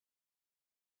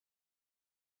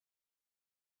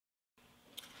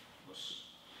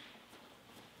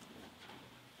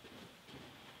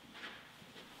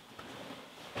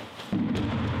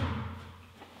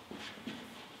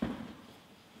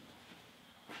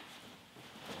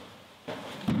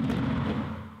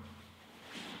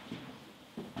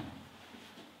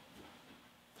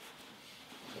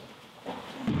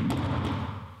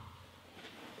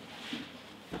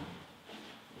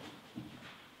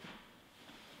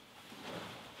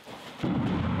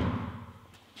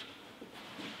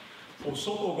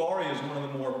Osoto Gari is one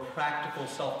of the more practical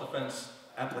self-defense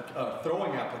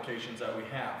throwing applications that we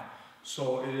have.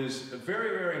 So it is very,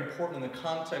 very important in the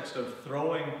context of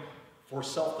throwing for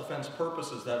self-defense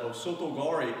purposes that Osoto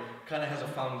Gari kind of has a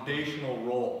foundational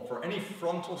role. For any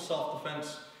frontal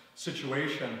self-defense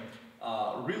situation,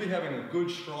 really having a good,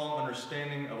 strong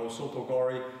understanding of Osoto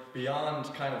Gari beyond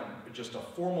kind of just a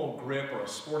formal grip or a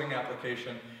sporting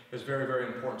application is very, very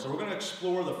important. So we're going to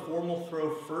explore the formal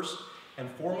throw first and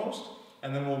foremost,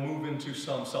 and then we'll move into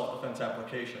some self-defense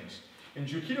applications. In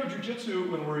Jukido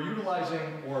Jujitsu, when we're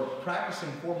utilizing or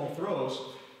practicing formal throws,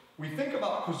 we think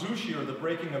about kuzushi, or the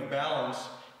breaking of balance,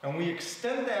 and we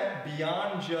extend that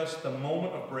beyond just the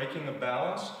moment of breaking of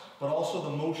balance, but also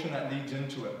the motion that leads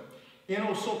into it. In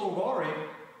Osoto Gari,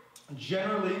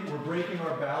 generally we're breaking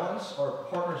our balance, our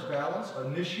partner's balance,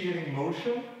 initiating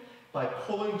motion by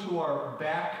pulling to our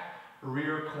back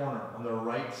rear corner on the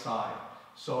right side.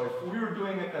 So if we were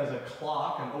doing it as a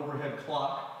clock, an overhead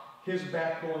clock, his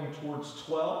back going towards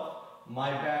 12,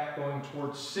 my back going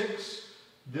towards 6,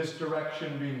 this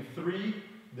direction being 3,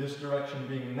 this direction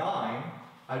being 9,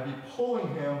 I'd be pulling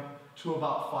him to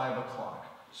about 5 o'clock.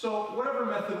 So whatever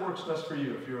method works best for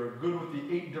you. If you're good with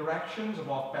the 8 directions of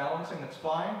off balancing, that's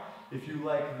fine. If you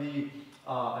like the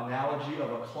analogy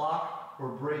of a clock, we're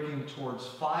breaking towards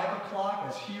 5 o'clock.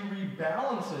 As he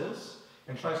rebalances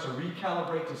and tries to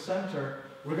recalibrate to center,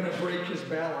 we're going to break his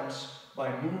balance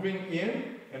by moving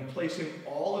in and placing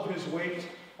all of his weight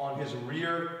on his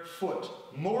rear foot,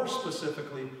 more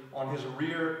specifically on his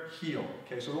rear heel.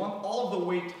 Okay, so we want all of the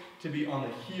weight to be on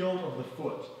the heel of the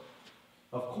foot.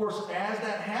 Of course, as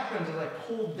that happens, as I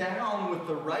pull down with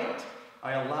the right,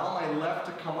 I allow my left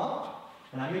to come up,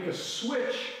 and I make a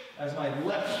switch as my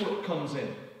left foot comes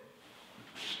in.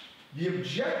 The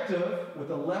objective with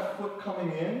the left foot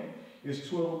coming in is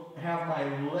to have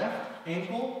my left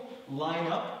ankle line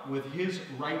up with his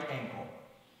right ankle.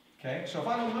 Okay, so if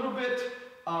I'm a little bit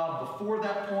before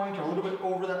that point or a little bit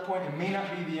over that point, it may not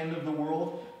be the end of the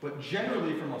world, but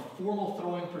generally from a formal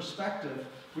throwing perspective,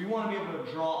 we want to be able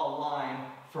to draw a line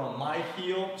from my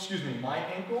my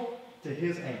ankle to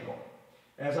his ankle.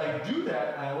 As I do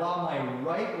that, I allow my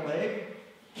right leg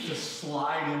to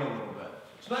slide in a little bit.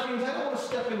 So that means I don't want to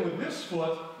step in with this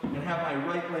foot and have my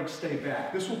right leg stay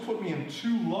back. This will put me in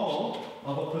too low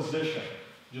of a position,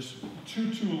 just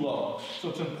too low. So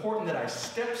it's important that I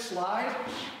step slide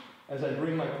as I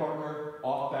bring my partner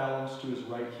off balance to his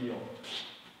right heel.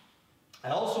 I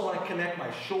also want to connect my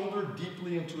shoulder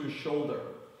deeply into his shoulder.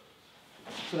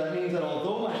 So that means that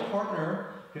although my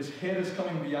partner, his head is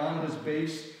coming beyond his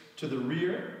base to the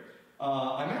rear,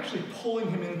 I'm actually pulling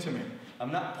him into me.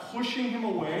 I'm not pushing him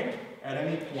away at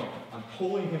any point. I'm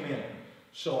pulling him in.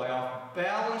 So I off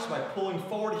balance by pulling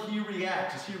forward, he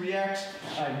reacts. As he reacts,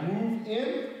 I move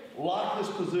in, lock this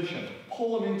position,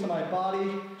 pull him into my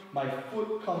body, my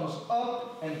foot comes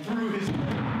up and through his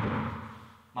head.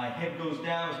 My head goes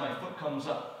down as my foot comes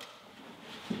up.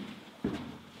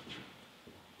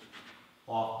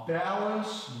 Off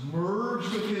balance, merge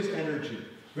with his energy.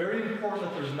 Very important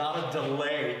that there's not a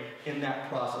delay in that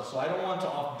process. So I don't want to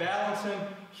off balance him,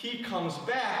 he comes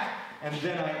back, and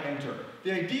then I enter.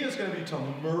 The idea is going to be to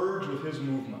merge with his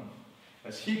movement.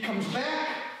 As he comes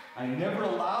back, I never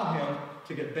allow him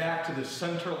to get back to the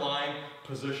center line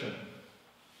position.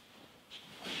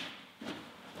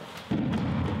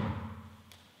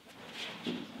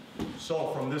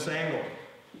 So from this angle,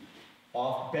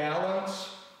 off balance,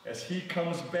 as he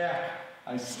comes back,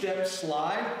 I step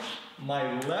slide,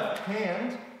 my left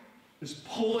hand is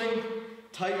pulling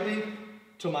tightly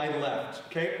to my left,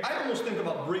 okay? I almost think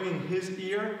about bringing his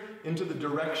ear into the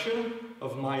direction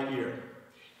of my ear.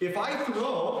 If I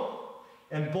throw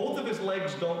and both of his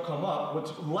legs don't come up,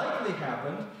 what's likely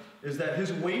happened is that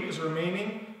his weight is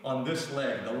remaining on this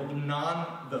leg, the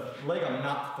leg I'm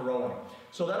not throwing.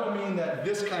 So that'll mean that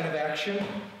this kind of action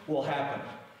will happen.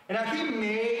 And now he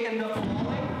may end up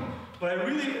falling, but I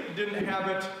really didn't have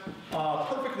it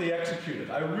perfectly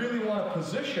executed. I really want to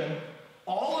position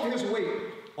all of his weight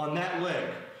on that leg.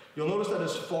 You'll notice that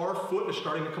his far foot is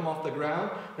starting to come off the ground.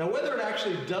 Now whether it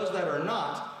actually does that or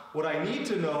not, what I need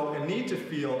to know and need to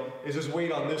feel is his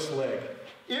weight on this leg.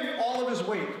 If all of his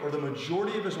weight, or the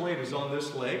majority of his weight, is on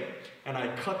this leg, and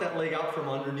I cut that leg out from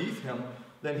underneath him,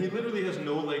 then he literally has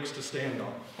no legs to stand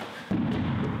on.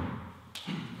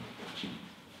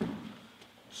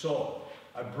 So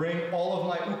I bring all of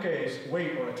my uke's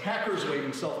weight, or attacker's weight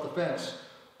in self-defense,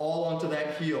 all onto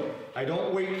that heel. I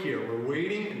don't wait here. We're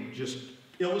waiting and just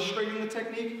illustrating the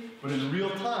technique, but in real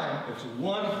time, it's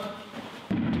one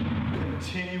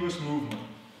continuous movement.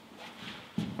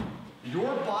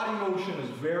 Your body motion is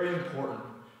very important.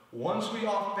 Once we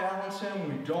off balance him,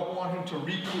 we don't want him to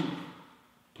recoup.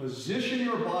 Position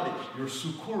your body, your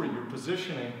sukuri, your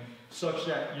positioning, such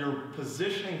that you're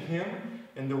positioning him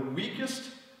in the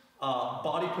weakest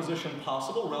body position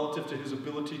possible relative to his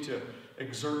ability to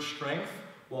exert strength,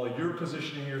 while you're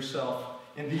positioning yourself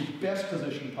in the best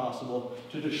position possible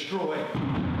to destroy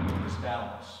his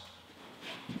balance.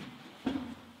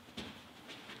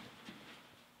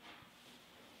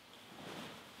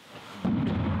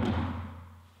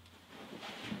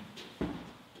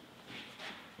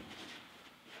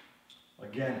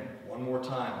 Again, one more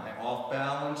time, I off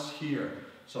balance here.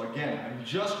 So again, I'm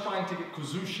just trying to get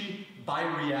kuzushi by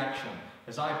reaction.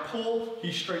 As I pull,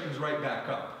 he straightens right back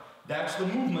up. That's the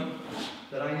movement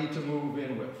that I need to move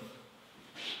in with.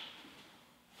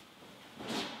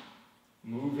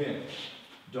 Move in.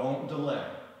 Don't delay.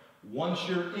 Once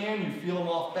you're in, you feel him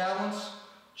off balance,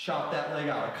 chop that leg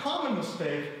out. A common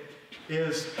mistake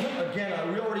is,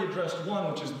 again, we already addressed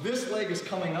one, which is this leg is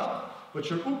coming up, but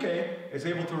your uke is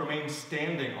able to remain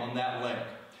standing on that leg.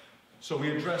 So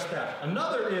we addressed that.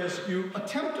 Another is you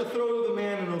attempt to throw the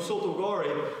man in Osoto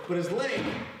Gari, but his leg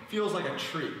feels like a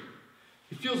tree.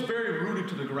 It feels very rooted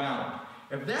to the ground.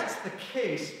 If that's the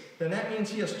case, then that means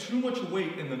he has too much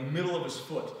weight in the middle of his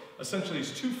foot. Essentially,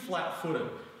 he's too flat-footed.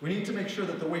 We need to make sure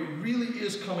that the weight really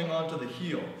is coming onto the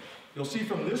heel. You'll see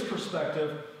from this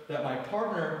perspective that my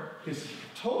partner, his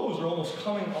toes are almost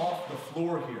coming off the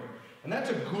floor here. And that's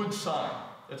a good sign.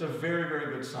 That's a very,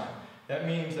 very good sign. That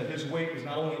means that his weight is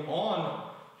not only on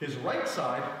his right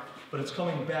side, but it's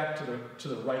coming back to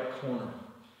the right corner.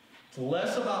 It's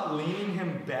less about leaning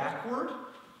him backward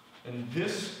in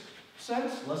this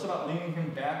sense, less about leaning him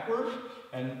backward.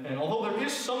 And although there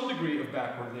is some degree of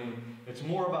backward leaning, it's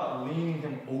more about leaning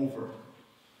him over.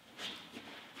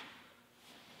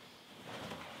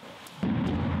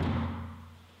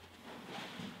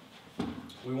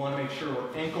 We want to make sure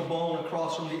we're ankle bone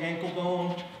across from the ankle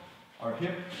bone, our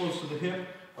hip close to the hip,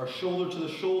 our shoulder to the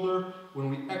shoulder. When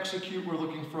we execute, we're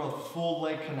looking for a full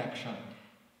leg connection.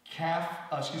 Calf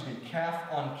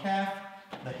on calf,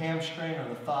 the hamstring or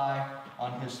the thigh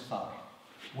on his thigh.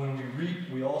 When we reap,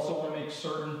 we also want to make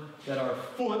certain that our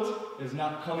foot is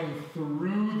not coming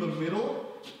through the middle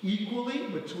equally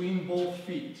between both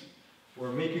feet.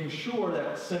 We're making sure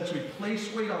that since we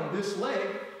place weight on this leg,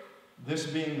 this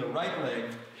being the right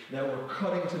leg, that we're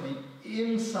cutting to the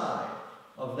inside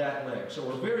of that leg. So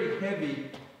we're very heavy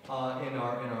in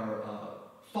our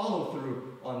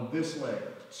follow-through on this leg.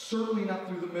 Certainly not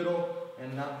through the middle,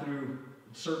 and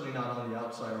certainly not on the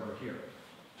outside over here.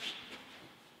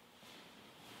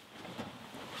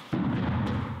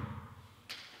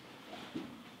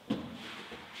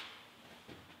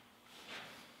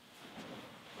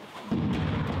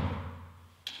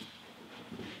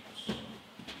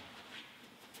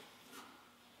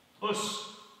 Push.